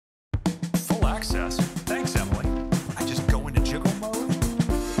access. Thanks, Emily. I just go into jiggle mode.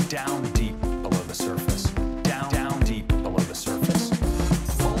 Down deep below the surface. Down deep below the surface.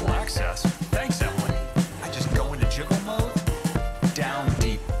 Full access. Thanks, Emily. I just go into jiggle mode. Down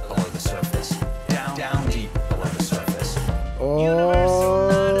deep below the surface. Down deep below the surface. Oh,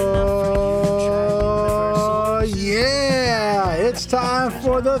 yeah. It's time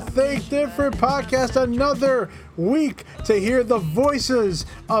for the Think Different podcast. Another week to hear the voices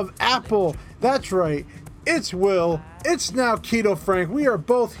of Apple. That's right. It's Will. It's now Keto Frank. We are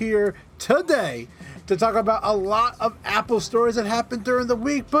both here today to talk about a lot of Apple stories that happened during the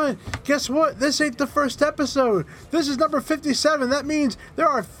week. But guess what? This ain't the first episode. This is number 57. That means there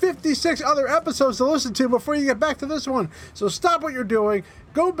are 56 other episodes to listen to before you get back to this one. So stop what you're doing,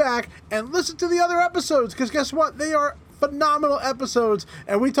 go back and listen to the other episodes, because guess what? They are phenomenal episodes,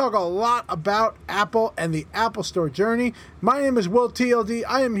 and we talk a lot about Apple and the Apple Store journey. My name is Will TLD.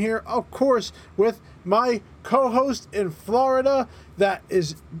 I am here, of course, with my co-host in Florida that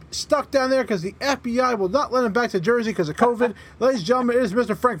is stuck down there because the FBI will not let him back to Jersey because of COVID. Ladies and gentlemen, it is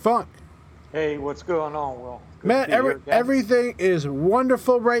Mr. Frank Funk. Hey, what's going on, Will? Good Man, to be here again. everything is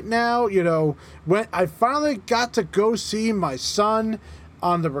wonderful right now. You know, when I finally got to go see my son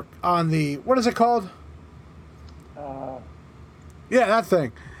on the what is it called? Yeah, that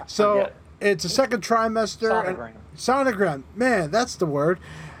thing. So forget. it's a second trimester. Sonogram. Sonogram. Man, that's the word.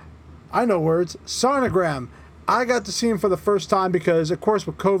 I know words. Sonogram. I got to see him for the first time because, of course,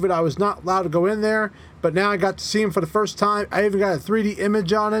 with COVID, I was not allowed to go in there. But now I got to see him for the first time. I even got a 3D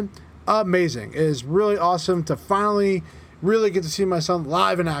image on it. Amazing. It is really awesome to finally really get to see my son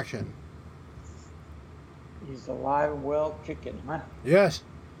live in action. He's alive and well, kicking, huh? Yes.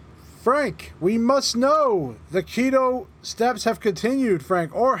 Frank, we must know the keto steps have continued,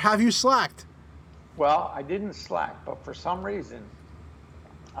 Frank, or have you slacked? Well, I didn't slack, but for some reason,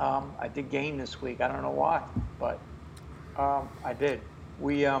 I did gain this week. I don't know why, but I did.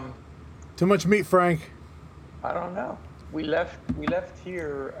 We Too much meat, Frank. I don't know. We left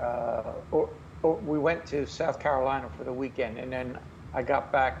here. We went to South Carolina for the weekend, and then I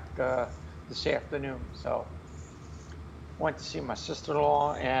got back this afternoon. So went to see my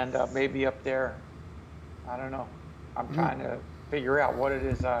sister-in-law, and maybe up there, I don't know. I'm trying to figure out what it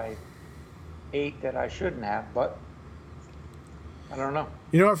is I ate that I shouldn't have, but I don't know.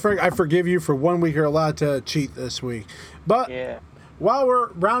 You know what, Frank? I forgive you for 1 week you're allowed to cheat this week. But Yeah. while we're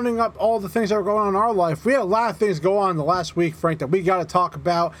rounding up all the things that are going on in our life, we had a lot of things go on the last week, Frank, that we got to talk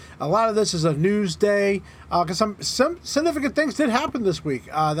about. A lot of this is a news day, because some significant things did happen this week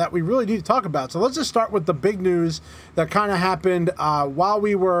that we really need to talk about. So let's just start with the big news that kind of happened while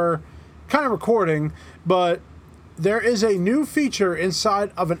we were kind of recording. But there is a new feature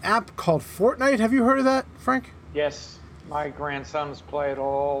inside of an app called Fortnite. Have you heard of that, Frank? Yes, my grandsons play it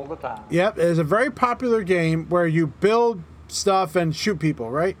all the time. Yep, it is a very popular game where you build stuff and shoot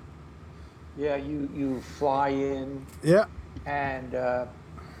people, right? Yeah, you fly in, Yeah. and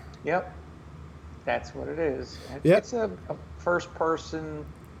yep, that's what it is. Yep. It's a first-person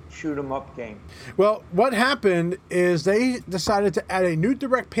shoot-'em-up game. Well, what happened is they decided to add a new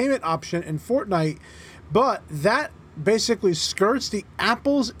direct payment option in Fortnite, but that basically skirts the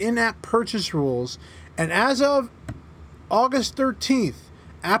Apple's in-app purchase rules. And as of August 13th,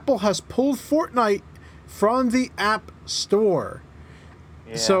 Apple has pulled Fortnite from the App Store.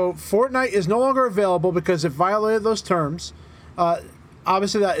 Yeah. So Fortnite is no longer available because it violated those terms.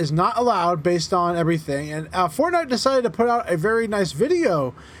 Obviously, that is not allowed based on everything. And Fortnite decided to put out a very nice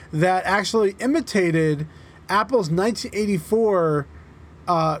video that actually imitated Apple's 1984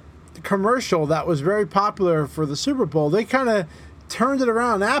 commercial that was very popular for the Super Bowl. They kind of turned it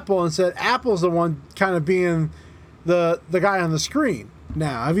around Apple and said Apple's the one kind of being the guy on the screen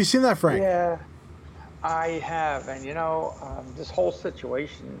now. Have you seen that, Frank? Yeah, I have, and this whole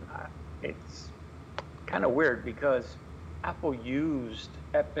situation, it's kind of weird because Apple used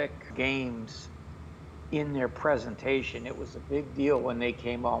Epic Games in their presentation. It was a big deal when they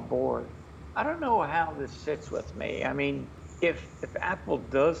came on board. I don't know how this sits with me. I mean, if Apple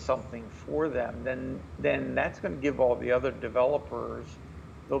does something for them, then that's going to give all the other developers,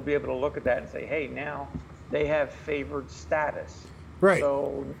 they'll be able to look at that and say, hey, now they have favored status. Right.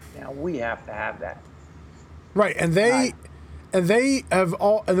 So now we have to have that. Right, and they have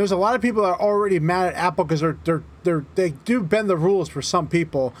all, and there's a lot of people that are already mad at Apple because they do bend the rules for some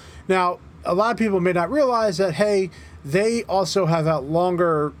people. Now, a lot of people may not realize that, hey, they also have a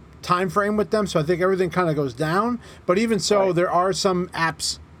longer time frame with them, so I think everything kind of goes down. But even so, Right. there are some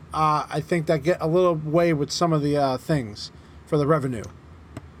apps I think that get a little way with some of the things for the revenue.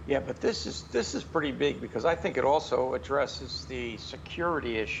 Yeah, but this is pretty big because I think it also addresses the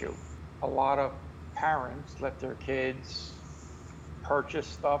security issue. a lot of parents let their kids purchase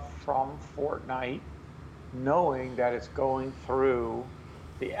stuff from Fortnite knowing that it's going through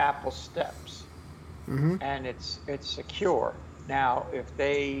the Apple steps and it's secure. Now, if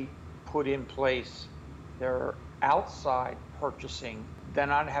they put in place their outside purchasing,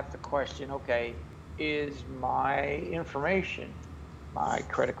 then I'd have to question, okay, is my information, my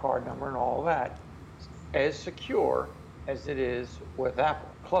credit card number and all that, as secure as it is with Apple,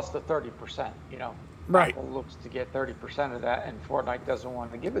 plus the 30%, you know. Right. Apple looks to get 30% of that, and Fortnite doesn't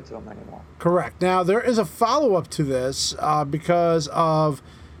want to give it to them anymore. Correct. Now, there is a follow-up to this because of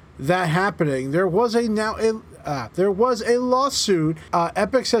that happening. There was a lawsuit.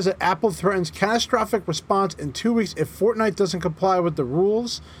 Epic says that Apple threatens catastrophic response in 2 weeks if Fortnite doesn't comply with the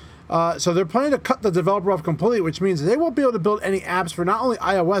rules. So they're planning to cut the developer off completely, which means they won't be able to build any apps for not only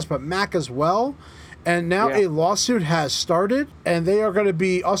iOS but Mac as well. And now a lawsuit has started, and they are going to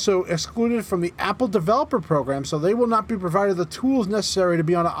be also excluded from the Apple Developer Program, so they will not be provided the tools necessary to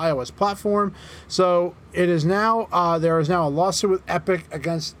be on an iOS platform. So it is now there is now a lawsuit with Epic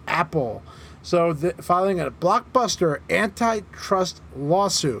against Apple. So filing a blockbuster antitrust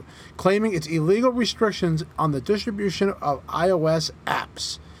lawsuit claiming its illegal restrictions on the distribution of iOS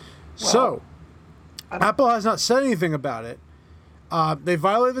apps. So Apple has not said anything about it. They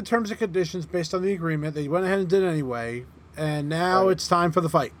violated the terms and conditions based on the agreement. They went ahead and did it anyway, and now it's time for the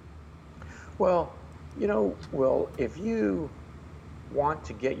fight. Well, you know, Will, if you want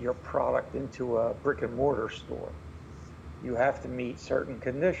to get your product into a brick and mortar store, you have to meet certain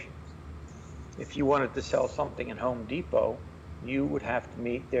conditions. If you wanted to sell something in Home Depot, you would have to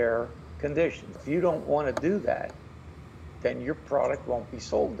meet their conditions. If you don't want to do that, then your product won't be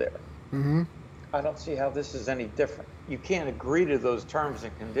sold there. I don't see how this is any different. You can't agree to those terms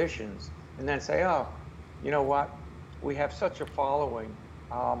and conditions and then say, oh, you know what? We have such a following.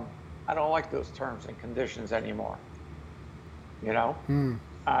 I don't like those terms and conditions anymore. You know?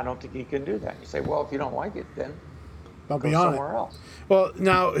 I don't think you can do that. You say, well, if you don't like it, then go somewhere else. Well,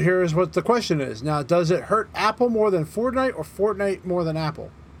 now here's what the question is. Now, does it hurt Apple more than Fortnite or Fortnite more than Apple?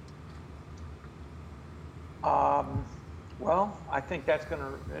 Well, I think it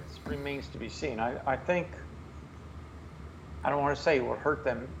remains to be seen. I think, I don't want to say it will hurt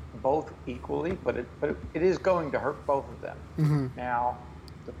them both equally, but it is going to hurt both of them. Now,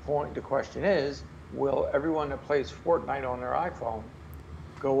 the question is, will everyone that plays Fortnite on their iPhone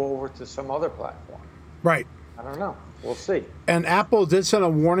go over to some other platform? Right. I don't know. We'll see. And Apple did send a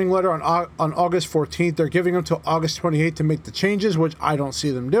warning letter on August 14th. They're giving them until August 28th to make the changes, which I don't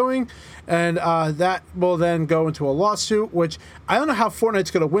see them doing. And that will then go into a lawsuit, which I don't know how Fortnite's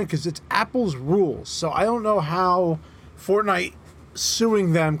going to win because it's Apple's rules. So I don't know how Fortnite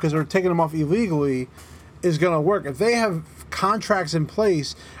suing them because they're taking them off illegally is going to work. If they have contracts in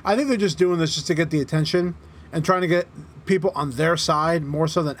place, I think they're just doing this just to get the attention and trying to get people on their side more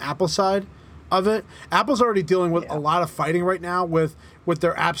so than Apple's side of it. Apple's already dealing with a lot of fighting right now with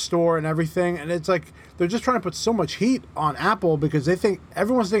their app store and everything, and it's like they're just trying to put so much heat on Apple because they think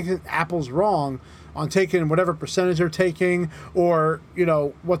everyone's thinking Apple's wrong on taking whatever percentage they're taking or, you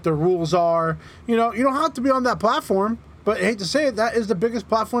know, what the rules are. You know, you don't have to be on that platform, but I hate to say it, that is the biggest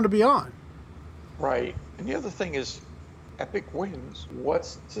platform to be on. Right. And the other thing is, Epic wins.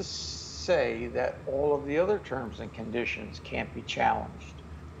 What's to say that all of the other terms and conditions can't be challenged?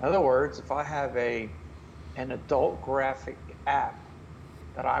 In other words, if I have an adult graphic app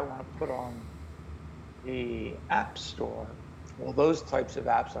that I want to put on the App Store, well, those types of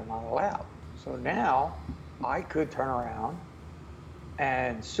apps are not allowed. So now I could turn around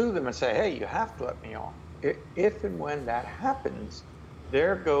and sue them and say, hey, you have to let me on. If and when that happens,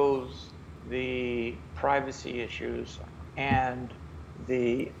 there goes the privacy issues and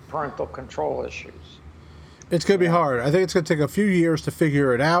the parental control issues. It's going to be hard. I think it's going to take a few years to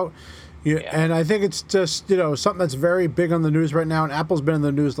figure it out. And I think it's just, you know, something that's very big on the news right now. And Apple's been in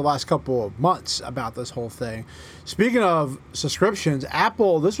the news the last couple of months about this whole thing. Speaking of subscriptions,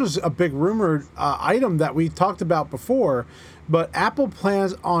 Apple, this was a big rumored item that we talked about before. But Apple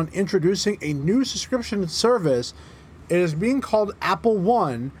plans on introducing a new subscription service. It is being called Apple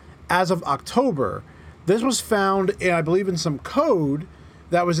One as of October. This was found, I believe, in some code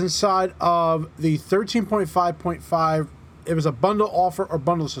that was inside of the 13.5.5. It was a bundle offer or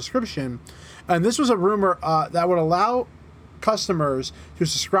bundle subscription. And this was a rumor that would allow customers to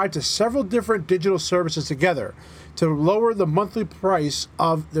subscribe to several different digital services together to lower the monthly price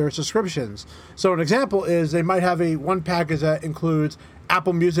of their subscriptions. So an example is they might have one package that includes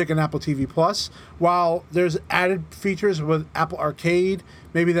Apple Music and Apple TV Plus, while there's added features with Apple Arcade,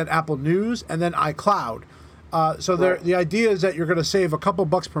 maybe then Apple News, and then iCloud. The idea is that you're going to save a couple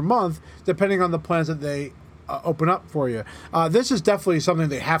bucks per month depending on the plans that they open up for you. This is definitely something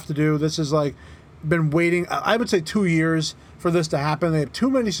they have to do. This is like been waiting, I would say 2 years for this to happen. They have too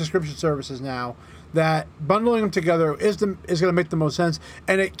many subscription services now that bundling them together is going to make the most sense,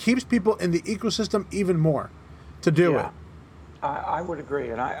 and it keeps people in the ecosystem even more to do it. I would agree,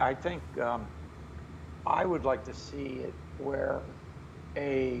 and I think I would like to see it where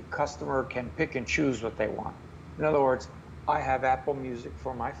a customer can pick and choose what they want. In other words, I have Apple Music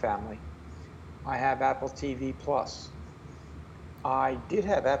for my family. I have Apple TV Plus. I did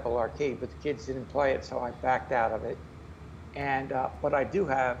have Apple Arcade, but the kids didn't play it, so I backed out of it. And but I do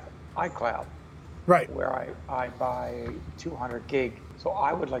have iCloud, right, where I buy 200 gig. So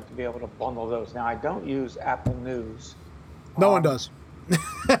I would like to be able to bundle those. Now, I don't use Apple News. No one does.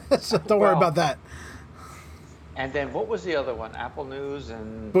 So don't worry about that. And then what was the other one? Apple News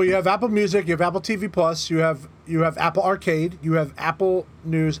and... Well, you have Apple Music, you have Apple TV Plus, you have Apple Arcade, you have Apple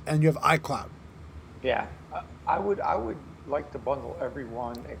News, and you have iCloud. Yeah, I would like to bundle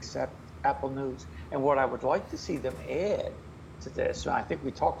everyone except Apple News. And what I would like to see them add to this, and I think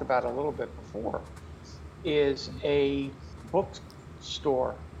we talked about it a little bit before, is a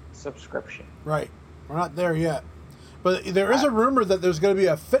bookstore subscription. Right. We're not there yet. But there is a rumor that there's going to be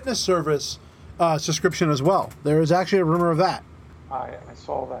a fitness service subscription as well. There is actually a rumor of that. I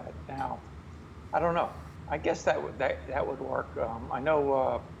saw that. Now, I don't know. I guess that would work. I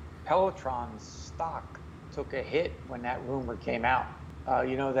know Peloton's stock took a hit when that rumor came out.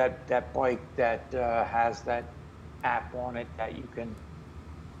 You know, that bike that has that app on it that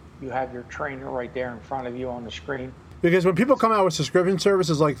you have your trainer right there in front of you on the screen. Because when people come out with subscription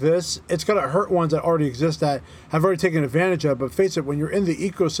services like this, it's going to hurt ones that already exist that have already taken advantage of. But face it, when you're in the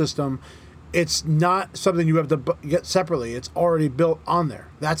ecosystem, it's not something you have to get separately. It's already built on there.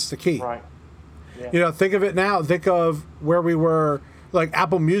 That's the key. Right. Yeah. You know, think of it now. Think of where we were. Like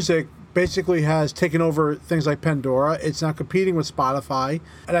Apple Music basically has taken over things like Pandora. It's now competing with Spotify.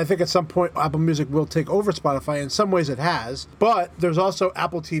 And I think at some point Apple Music will take over Spotify. In some ways it has. But there's also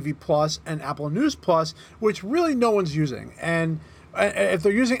Apple TV Plus and Apple News Plus, which really no one's using. And if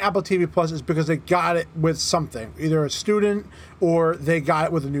they're using Apple TV Plus, it's because they got it with something. Either a student or they got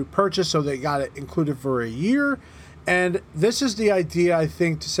it with a new purchase, so they got it included for a year. And this is the idea, I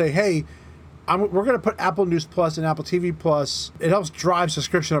think, to say, hey, we're going to put Apple News Plus and Apple TV Plus. It helps drive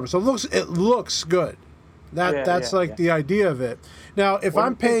subscription numbers. So it looks good. That's the idea of it. Now, if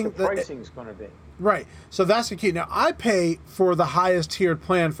I'm paying... What do you think the pricing's going to be? Right. So that's the key. Now, I pay for the highest tiered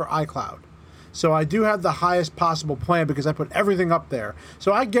plan for iCloud. So I do have the highest possible plan because I put everything up there.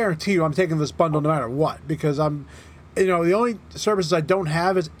 So I guarantee you I'm taking this bundle no matter what, because the only services I don't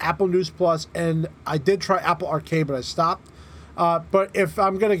have is Apple News Plus, and I did try Apple Arcade, but I stopped. But if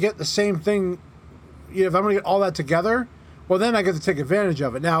I'm going to get the same thing, if I'm going to get all that together, well, then I get to take advantage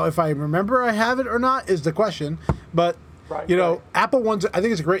of it. Now, if I remember I have it or not is the question. But, Apple One's, I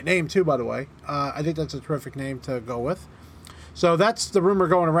think it's a great name too, by the way. I think that's a terrific name to go with. So that's the rumor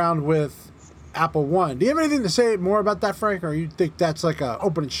going around with Apple One. Do you have anything to say more about that, Frank, or you think that's like a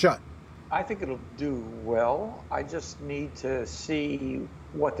open and shut? I think it'll do well. I just need to see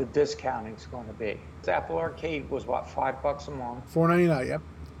what the discounting's going to be. Apple Arcade was what, $5 a month? $4.99, yep.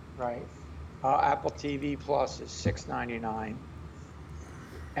 Right. Apple TV Plus is $6.99,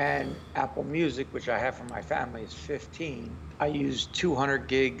 and Apple Music, which I have for my family, is $15. I use 200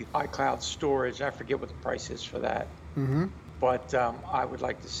 gig iCloud storage. I forget what the price is for that. Mm-hmm. But I would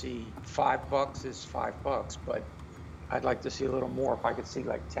like to see $5 is $5, but I'd like to see a little more. If I could see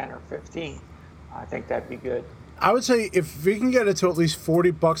like 10 or 15, I think that'd be good. I would say if we can get it to at least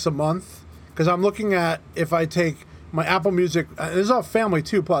 $40 a month, because I'm looking at if I take my Apple Music, this is all family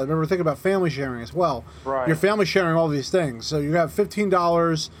too. Plus, remember, think about family sharing as well. Right. Your family sharing all these things. So you have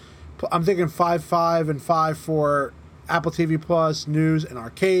 $15. I'm thinking $5 and $5 for Apple TV Plus, News, and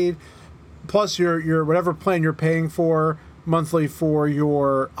Arcade, plus your whatever plan you're paying for monthly for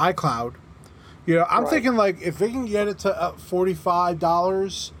your iCloud. I'm thinking like if they can get it to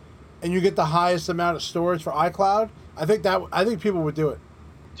 $45 and you get the highest amount of storage for iCloud, I think people would do it.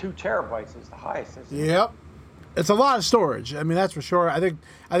 2 terabytes is the highest, isn't it? Yep. It's a lot of storage. I mean, that's for sure. I think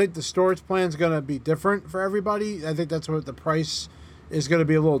the storage plan is going to be different for everybody. I think that's what the price is going to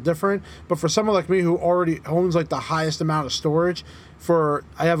be a little different. But for someone like me who already owns like the highest amount of storage,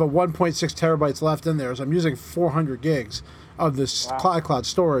 I have a 1.6 terabytes left in there, so I'm using 400 gigs of this iCloud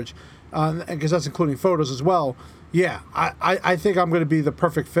storage, because that's including photos as well. Yeah, I think I'm going to be the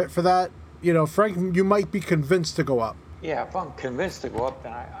perfect fit for that. Frank, you might be convinced to go up. Yeah, if I'm convinced to go up,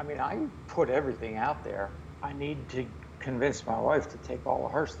 then I put everything out there. I need to convince my wife to take all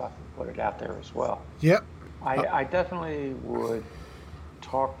of her stuff and put it out there as well. Yep. I definitely would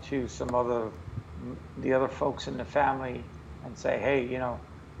talk to the other folks in the family and say, hey, you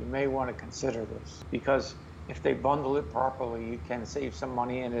may want to consider this, because if they bundle it properly, you can save some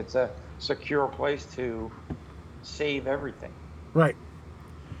money, and it's a secure place to save everything. Right.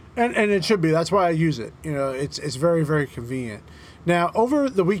 And it should be. That's why I use it. It's very, very convenient. Now, over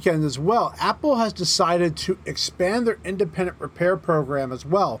the weekend as well, Apple has decided to expand their independent repair program as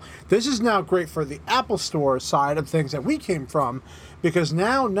well. This is now great for the Apple Store side of things that we came from, because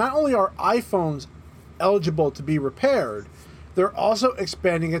now not only are iPhones eligible to be repaired, they're also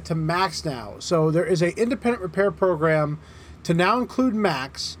expanding it to Macs now. So there is an independent repair program to now include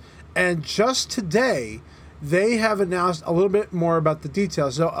Macs, and just today they have announced a little bit more about the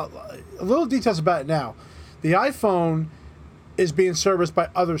details. So a little details about it now. The iPhone is being serviced by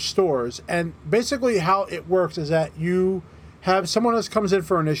other stores, and basically how it works is that you have someone else comes in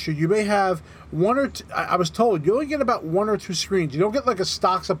for an issue. You may have one or two. I was told you only get about one or two screens. You don't get like a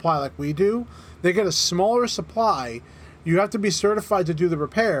stock supply like we do. They get a smaller supply. You have to be certified to do the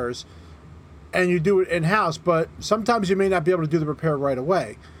repairs, and you do it in-house, but sometimes you may not be able to do the repair right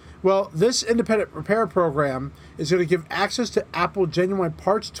away. Well, this independent repair program is going to give access to Apple genuine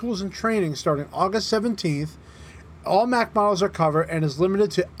parts, tools, and training starting August 17th. All Mac models are covered and is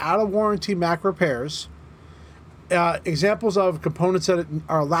limited to out-of-warranty Mac repairs. Examples of components that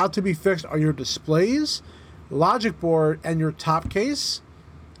are allowed to be fixed are your displays, logic board, and your top case.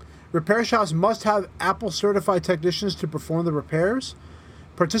 Repair shops must have Apple-certified technicians to perform the repairs.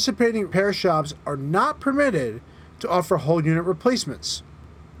 Participating repair shops are not permitted to offer whole unit replacements.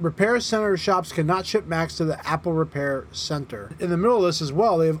 Repair center shops cannot ship Macs to the Apple Repair Center. In the middle of this as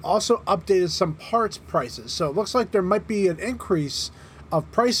well, they have also updated some parts prices. So it looks like there might be an increase of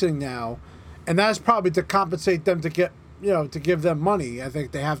pricing now, and that is probably to compensate them to get, to give them money. I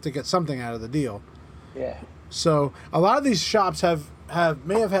think they have to get something out of the deal. Yeah. So a lot of these shops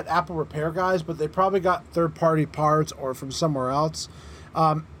may have had Apple repair guys, but they probably got third-party parts or from somewhere else.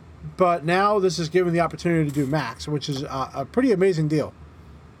 But now this is given the opportunity to do Macs, which is a pretty amazing deal.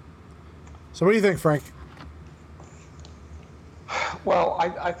 So what do you think, Frank? Well,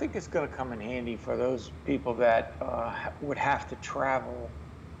 I think it's going to come in handy for those people that would have to travel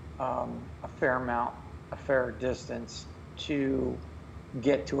a fair distance to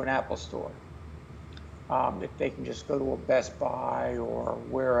get to an Apple store. If they can just go to a Best Buy or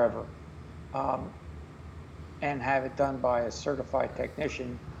wherever and have it done by a certified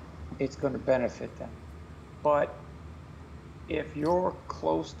technician, it's going to benefit them. But if you're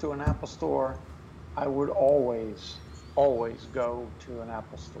close to an Apple store, I would always go to an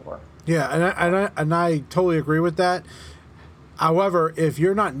Apple store. Yeah, and I totally agree with that. However, if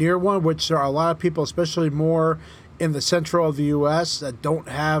you're not near one, which there are a lot of people, especially more in the central of the U.S. that don't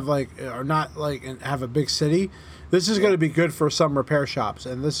have have a big city, this is going to be good for some repair shops,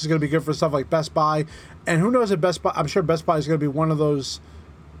 and this is going to be good for stuff like Best Buy. And who knows if Best Buy? I'm sure Best Buy is going to be one of those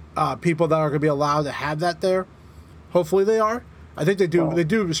people that are going to be allowed to have that there. Hopefully they are. I think they do. Well, they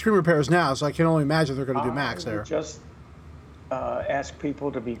do screen repairs now, so I can only imagine they're going to do Macs there. Just ask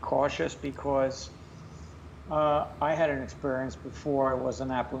people to be cautious, because I had an experience before I was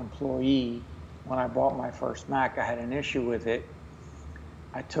an Apple employee. When I bought my first Mac, I had an issue with it.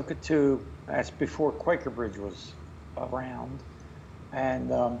 I took it to, that's before Quaker Bridge was around,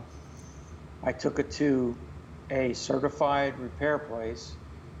 and I took it to a certified repair place,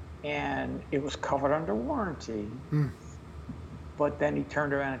 and it was covered under warranty. But then he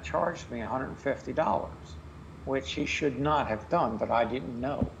turned around and charged me $150, which he should not have done, but I didn't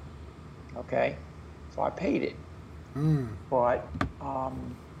know. Okay, so I paid it. But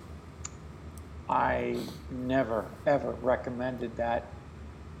I never ever recommended that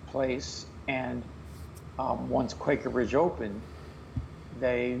place. And once Quaker Ridge opened,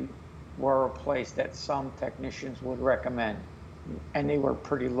 they were a place that some technicians would recommend, and they were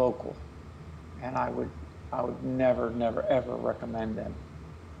pretty local. And I would never ever recommend them,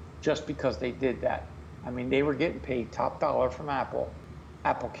 just because they did that. I mean, they were getting paid top dollar from Apple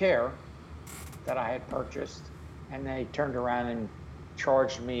Care that I had purchased, and they turned around and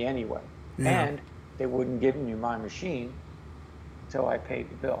charged me anyway. Yeah. And they wouldn't give me my machine until I paid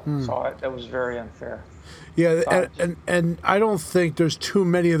the bill. So that was very unfair. Yeah, and I don't think there's too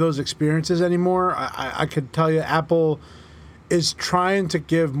many of those experiences anymore. I could tell you Apple is trying to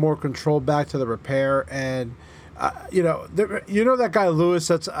give more control back to the repair, and that guy Lewis.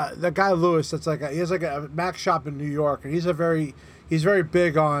 That's he has like a Mac shop in New York, and he's very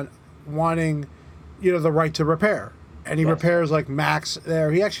big on wanting the right to repair. and he Yes. repairs like Macs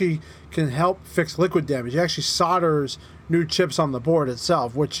there. He actually can help fix liquid damage. He actually solders new chips on the board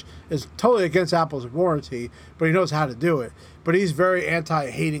itself, which is totally against Apple's warranty, but he knows how to do it. But he's very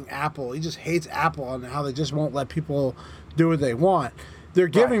anti-hating Apple. He just hates Apple on how they just won't let people do what they want. They're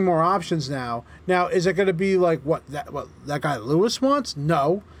giving more options now. Now, is it going to be like what that guy Lewis wants?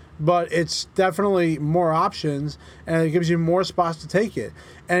 No, but it's definitely more options, and it gives you more spots to take it.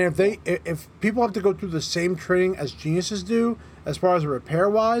 And if people have to go through the same training as geniuses do, as far as repair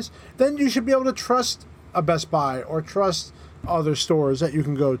wise, then you should be able to trust a Best Buy or trust other stores that you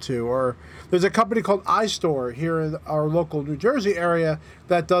can go to. Or there's a company called iStore here in our local New Jersey area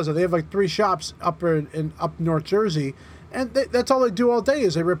that does it. They have like 3 shops up in North Jersey, and that's all they do all day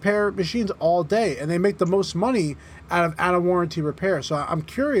is they repair machines all day, and they make the most money out of warranty repair. So I'm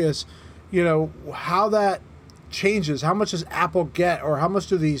curious, how that changes. How much does Apple get, or how much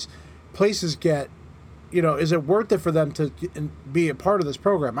do these places get? Is it worth it for them to be a part of this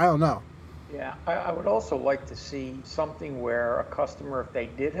program? I don't know. Yeah, I would also like to see something where a customer, if they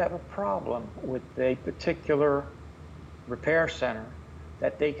did have a problem with a particular repair center,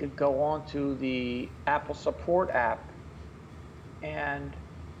 that they could go onto the Apple Support app and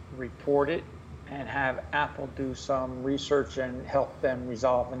report it and have Apple do some research and help them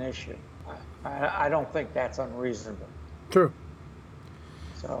resolve an issue. I don't think that's unreasonable. True.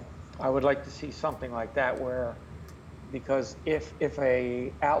 So I would like to see something like that where, because if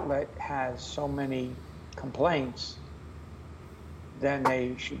a outlet has so many complaints, then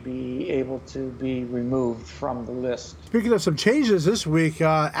they should be able to be removed from the list. Speaking of some changes this week,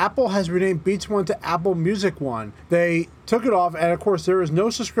 Apple has renamed Beats One to Apple Music One. They took it off, and of course there is no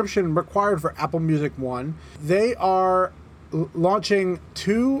subscription required for Apple Music One. They are launching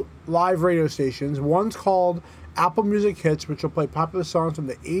 2 live radio stations. One's called Apple Music Hits, which will play popular songs from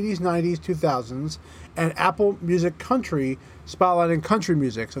the 80s, 90s, 2000s, and Apple Music Country, spotlighting country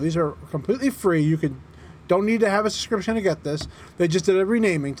music. So these are completely free. You don't need to have a subscription to get this. They just did a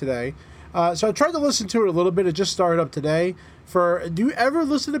renaming today. So I tried to listen to it a little bit. It just started up today. Do you ever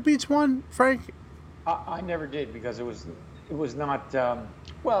listen to Beats One, Frank? I never did, because it was not,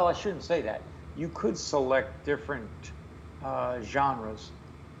 well, I shouldn't say that. You could select different genres.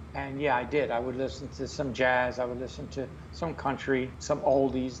 And yeah, I did. I would listen to some jazz. I would listen to some country, some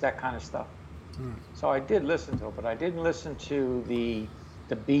oldies, that kind of stuff. So I did listen to it, but I didn't listen to the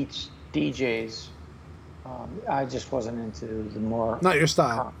Beats DJs. I just wasn't into the more... Not your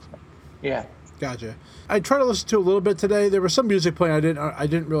style. Yeah. Gotcha. I tried to listen to a little bit today. There was some music playing I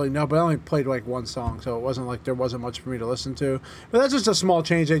didn't really know, but I only played like one song, so it wasn't like there wasn't much for me to listen to. But that's just a small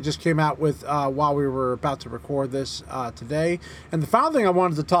change they just came out with while we were about to record this today. And the final thing I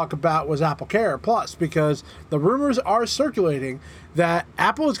wanted to talk about was Apple Care Plus, because the rumors are circulating that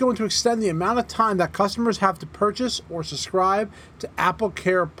Apple is going to extend the amount of time that customers have to purchase or subscribe to Apple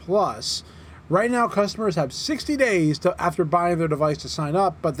Care Plus. Right now, customers have 60 days after buying their device to sign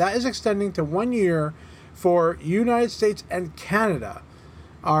up, but that is extending to 1 year for United States and Canada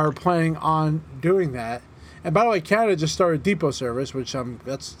are planning on doing that. And by the way, Canada just started depot service, which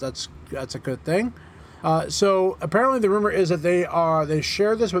that's a good thing. So apparently, the rumor is that they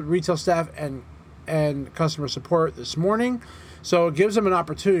shared this with retail staff and customer support this morning, so it gives them an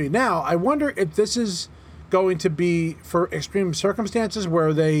opportunity. Now, I wonder if this is going to be for extreme circumstances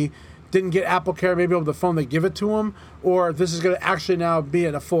where they didn't get Apple Care, maybe over the phone they give it to them, or if this is going to actually now be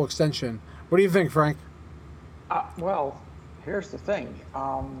at a full extension. What do you think, Frank? Well, here's the thing.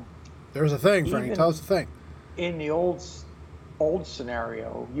 There's a thing, Frank. Tell us the thing. In the old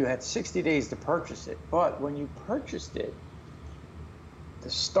scenario, you had 60 days to purchase it, but when you purchased it, the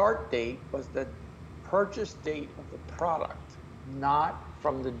start date was the purchase date of the product, not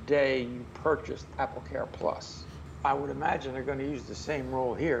from the day you purchased Apple Care Plus. I would imagine they're going to use the same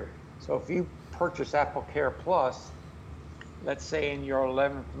rule here. So if you purchase Apple Care Plus, let's say in your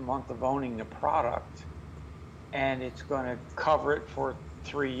 11th month of owning the product, and it's going to cover it for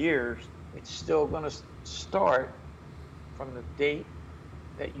 3 years, it's still going to start from the date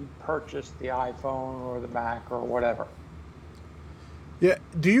that you purchased the iPhone or the Mac or whatever. Yeah.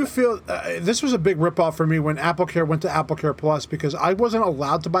 Do you feel this was a big ripoff for me when Apple Care went to Apple Care Plus, because I wasn't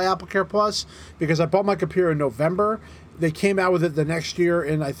allowed to buy Apple Care Plus because I bought my computer in November. They came out with it the next year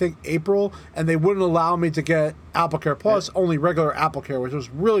in, I think, April, and they wouldn't allow me to get Apple Care Plus, only regular Apple Care, which was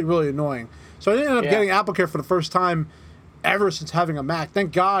really, really annoying. So I ended up getting Apple Care for the first time ever since having a Mac.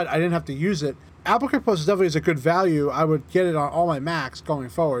 Thank God I didn't have to use it. Apple Care Plus definitely is a good value. I would get it on all my Macs going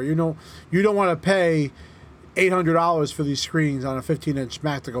forward. You don't want to pay $800 for these screens on a 15-inch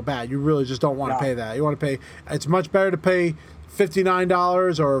Mac to go bad. You really just don't want to pay that. You want to pay. It's much better to pay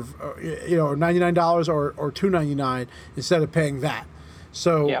 $59 or $99 or $299 instead of paying that.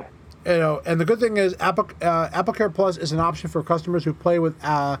 So Yep. and the good thing is Apple Care Plus is an option for customers who play with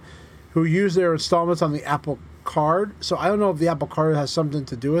who use their installments on the Apple Card. So I don't know if the Apple Card has something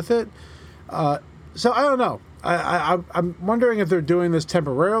to do with it. So I don't know. I'm wondering if they're doing this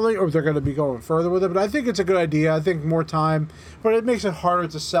temporarily or if they're going to be going further with it. But I think it's a good idea. I think more time, but it makes it harder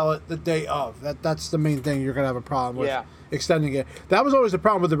to sell it the day of. That's the main thing you're going to have a problem with extending it. That was always the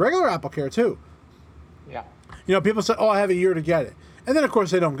problem with the regular Apple Care too. Yeah. People say, "Oh, I have a year to get it," and then of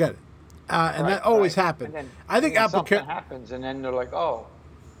course they don't get it, and that always happened. I think Apple Care happens, and then they're like, "Oh,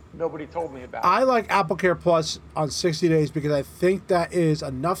 nobody told me about it." I like Apple Care Plus on 60 days because I think that is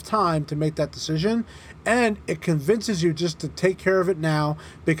enough time to make that decision, and it convinces you just to take care of it now,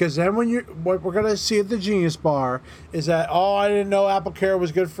 because then what we're going to see at the Genius Bar is that, oh, I didn't know Apple Care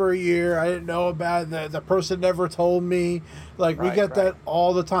was good for a year. I didn't know about it. The person never told me. We get that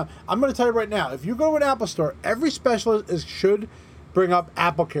all the time. I'm going to tell you right now, if you go to an Apple store, every specialist should bring up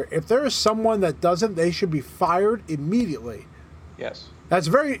Apple Care. If there is someone that doesn't, they should be fired immediately. Yes. That's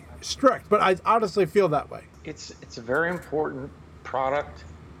very strict, but I honestly feel that way. It's a very important product.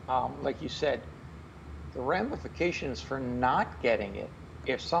 Like you said, the ramifications for not getting it,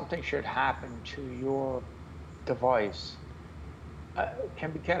 if something should happen to your device,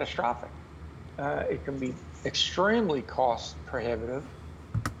 can be catastrophic. It can be extremely cost prohibitive,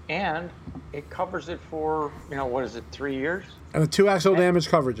 and it covers it for, 3 years? And the 2 accidental damage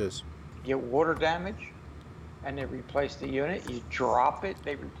coverages. You get water damage, and they replace the unit. You drop it,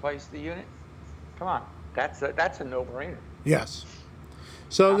 they replace the unit. Come on, that's a no-brainer. Yes.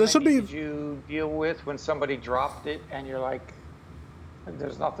 So this will be. Did you deal with when somebody dropped it and you're like,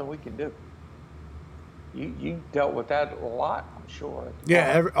 "There's nothing we can do"? You dealt with that a lot, I'm sure.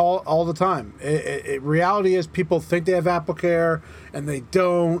 Yeah, all the time. Reality is people think they have Apple Care and they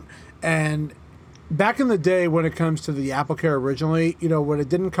don't. And back in the day when it comes to the Apple Care originally, when it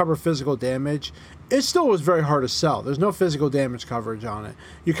didn't cover physical damage, it still was very hard to sell. There's no physical damage coverage on it.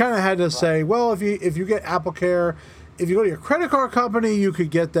 You kind of had to say, well, if you get Apple Care, if you go to your credit card company, you could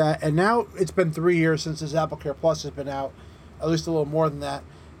get that. And now it's been 3 years since this Apple Care Plus has been out, at least a little more than that.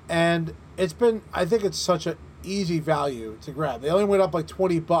 And I think it's such an easy value to grab. They only went up like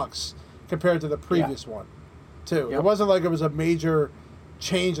 $20 compared to the previous one, too. Yep. It wasn't like it was a major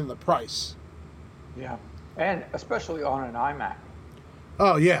change in the price. Yeah, and especially on an iMac.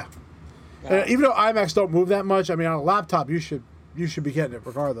 Oh, yeah. Even though iMacs don't move that much, on a laptop, you should be getting it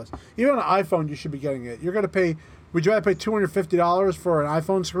regardless. Even on an iPhone, you should be getting it. You're going to pay, would you rather pay $250 for an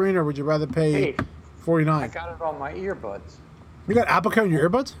iPhone screen, or would you rather pay $49? I got it on my earbuds. You got Apple Care on your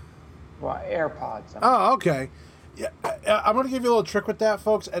earbuds? Well, AirPods. Oh, okay. Yeah, I'm going to give you a little trick with that,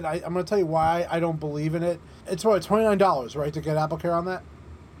 folks, and I'm going to tell you why I don't believe in it. It's what, $29, right, to get Apple Care on that?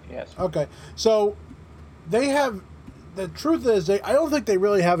 Yes. Okay. So they have, the truth is, I don't think they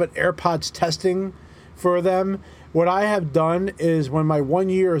really have an AirPods testing for them. What I have done is when my 1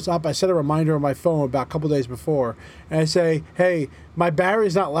 year is up, I set a reminder on my phone about a couple days before, and I say, hey, my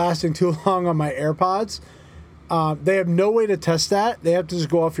battery's not lasting too long on my AirPods. They have no way to test that. They have to just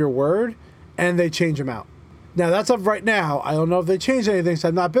go off your word, and they change them out. Now, that's up right now. I don't know if they changed anything, so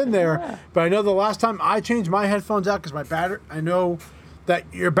I've not been there. But I know the last time I changed my headphones out because my battery, I know that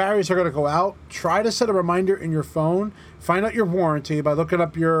your batteries are going to go out. Try to set a reminder in your phone. Find out your warranty by looking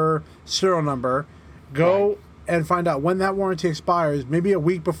up your serial number. Go and find out when that warranty expires. Maybe a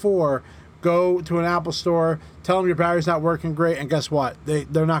week before. Go to an Apple store. Tell them your battery's not working great. And guess what?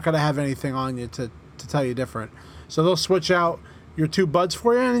 They're not going to have anything on you to tell you different. So they'll switch out your 2 buds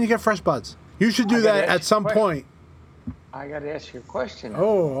for you, and then you get fresh buds. You should do that at some point. I got to ask you a question.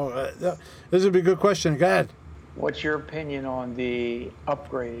 This would be a good question. Go ahead. What's your opinion on the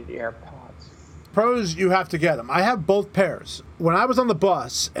upgraded AirPods? Pros, you have to get them. I have both pairs. When I was on the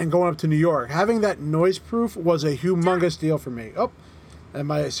bus and going up to New York, having that noise proof was a humongous deal for me. Oh, and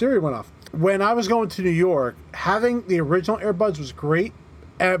my Siri went off. When I was going to New York, having the original earbuds was great,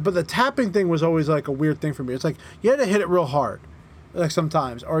 but the tapping thing was always like a weird thing for me. It's like you had to hit it real hard, like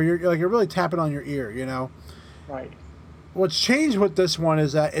sometimes, or you're really tapping on your ear, Right. What's changed with this one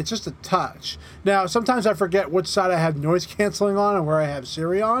is that it's just a touch. Now, sometimes I forget which side I have noise canceling on and where I have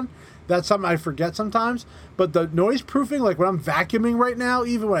Siri on. That's something I forget sometimes. But the noise proofing, like when I'm vacuuming right now,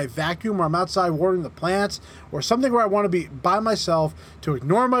 even when I vacuum or I'm outside watering the plants or something where I want to be by myself to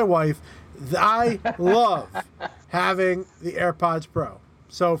ignore my wife, I love having the AirPods Pro.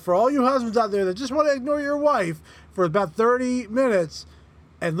 So for all you husbands out there that just want to ignore your wife for about 30 minutes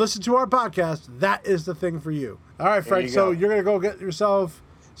and listen to our podcast, that is the thing for you. All right, Frank, so you're going to go get yourself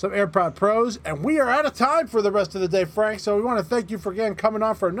some AirPod Pros, and we are out of time for the rest of the day, Frank. So we want to thank you for again coming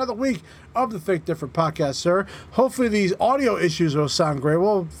on for another week of the Think Different podcast, sir. Hopefully these audio issues will sound great.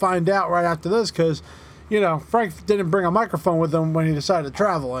 We'll find out right after this because, Frank didn't bring a microphone with him when he decided to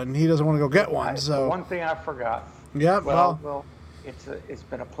travel, and he doesn't want to go get one. So one thing I forgot. Yeah, well, it's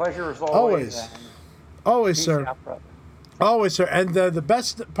been a pleasure as always. Always, sir. Always, sir. And the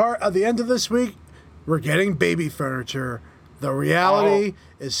best part of the end of this week, we're getting baby furniture. The reality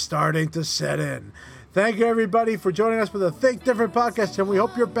is starting to set in. Thank you, everybody, for joining us for the Think Different podcast, and we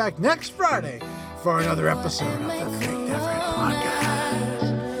hope you're back next Friday for another episode of the Think Different podcast.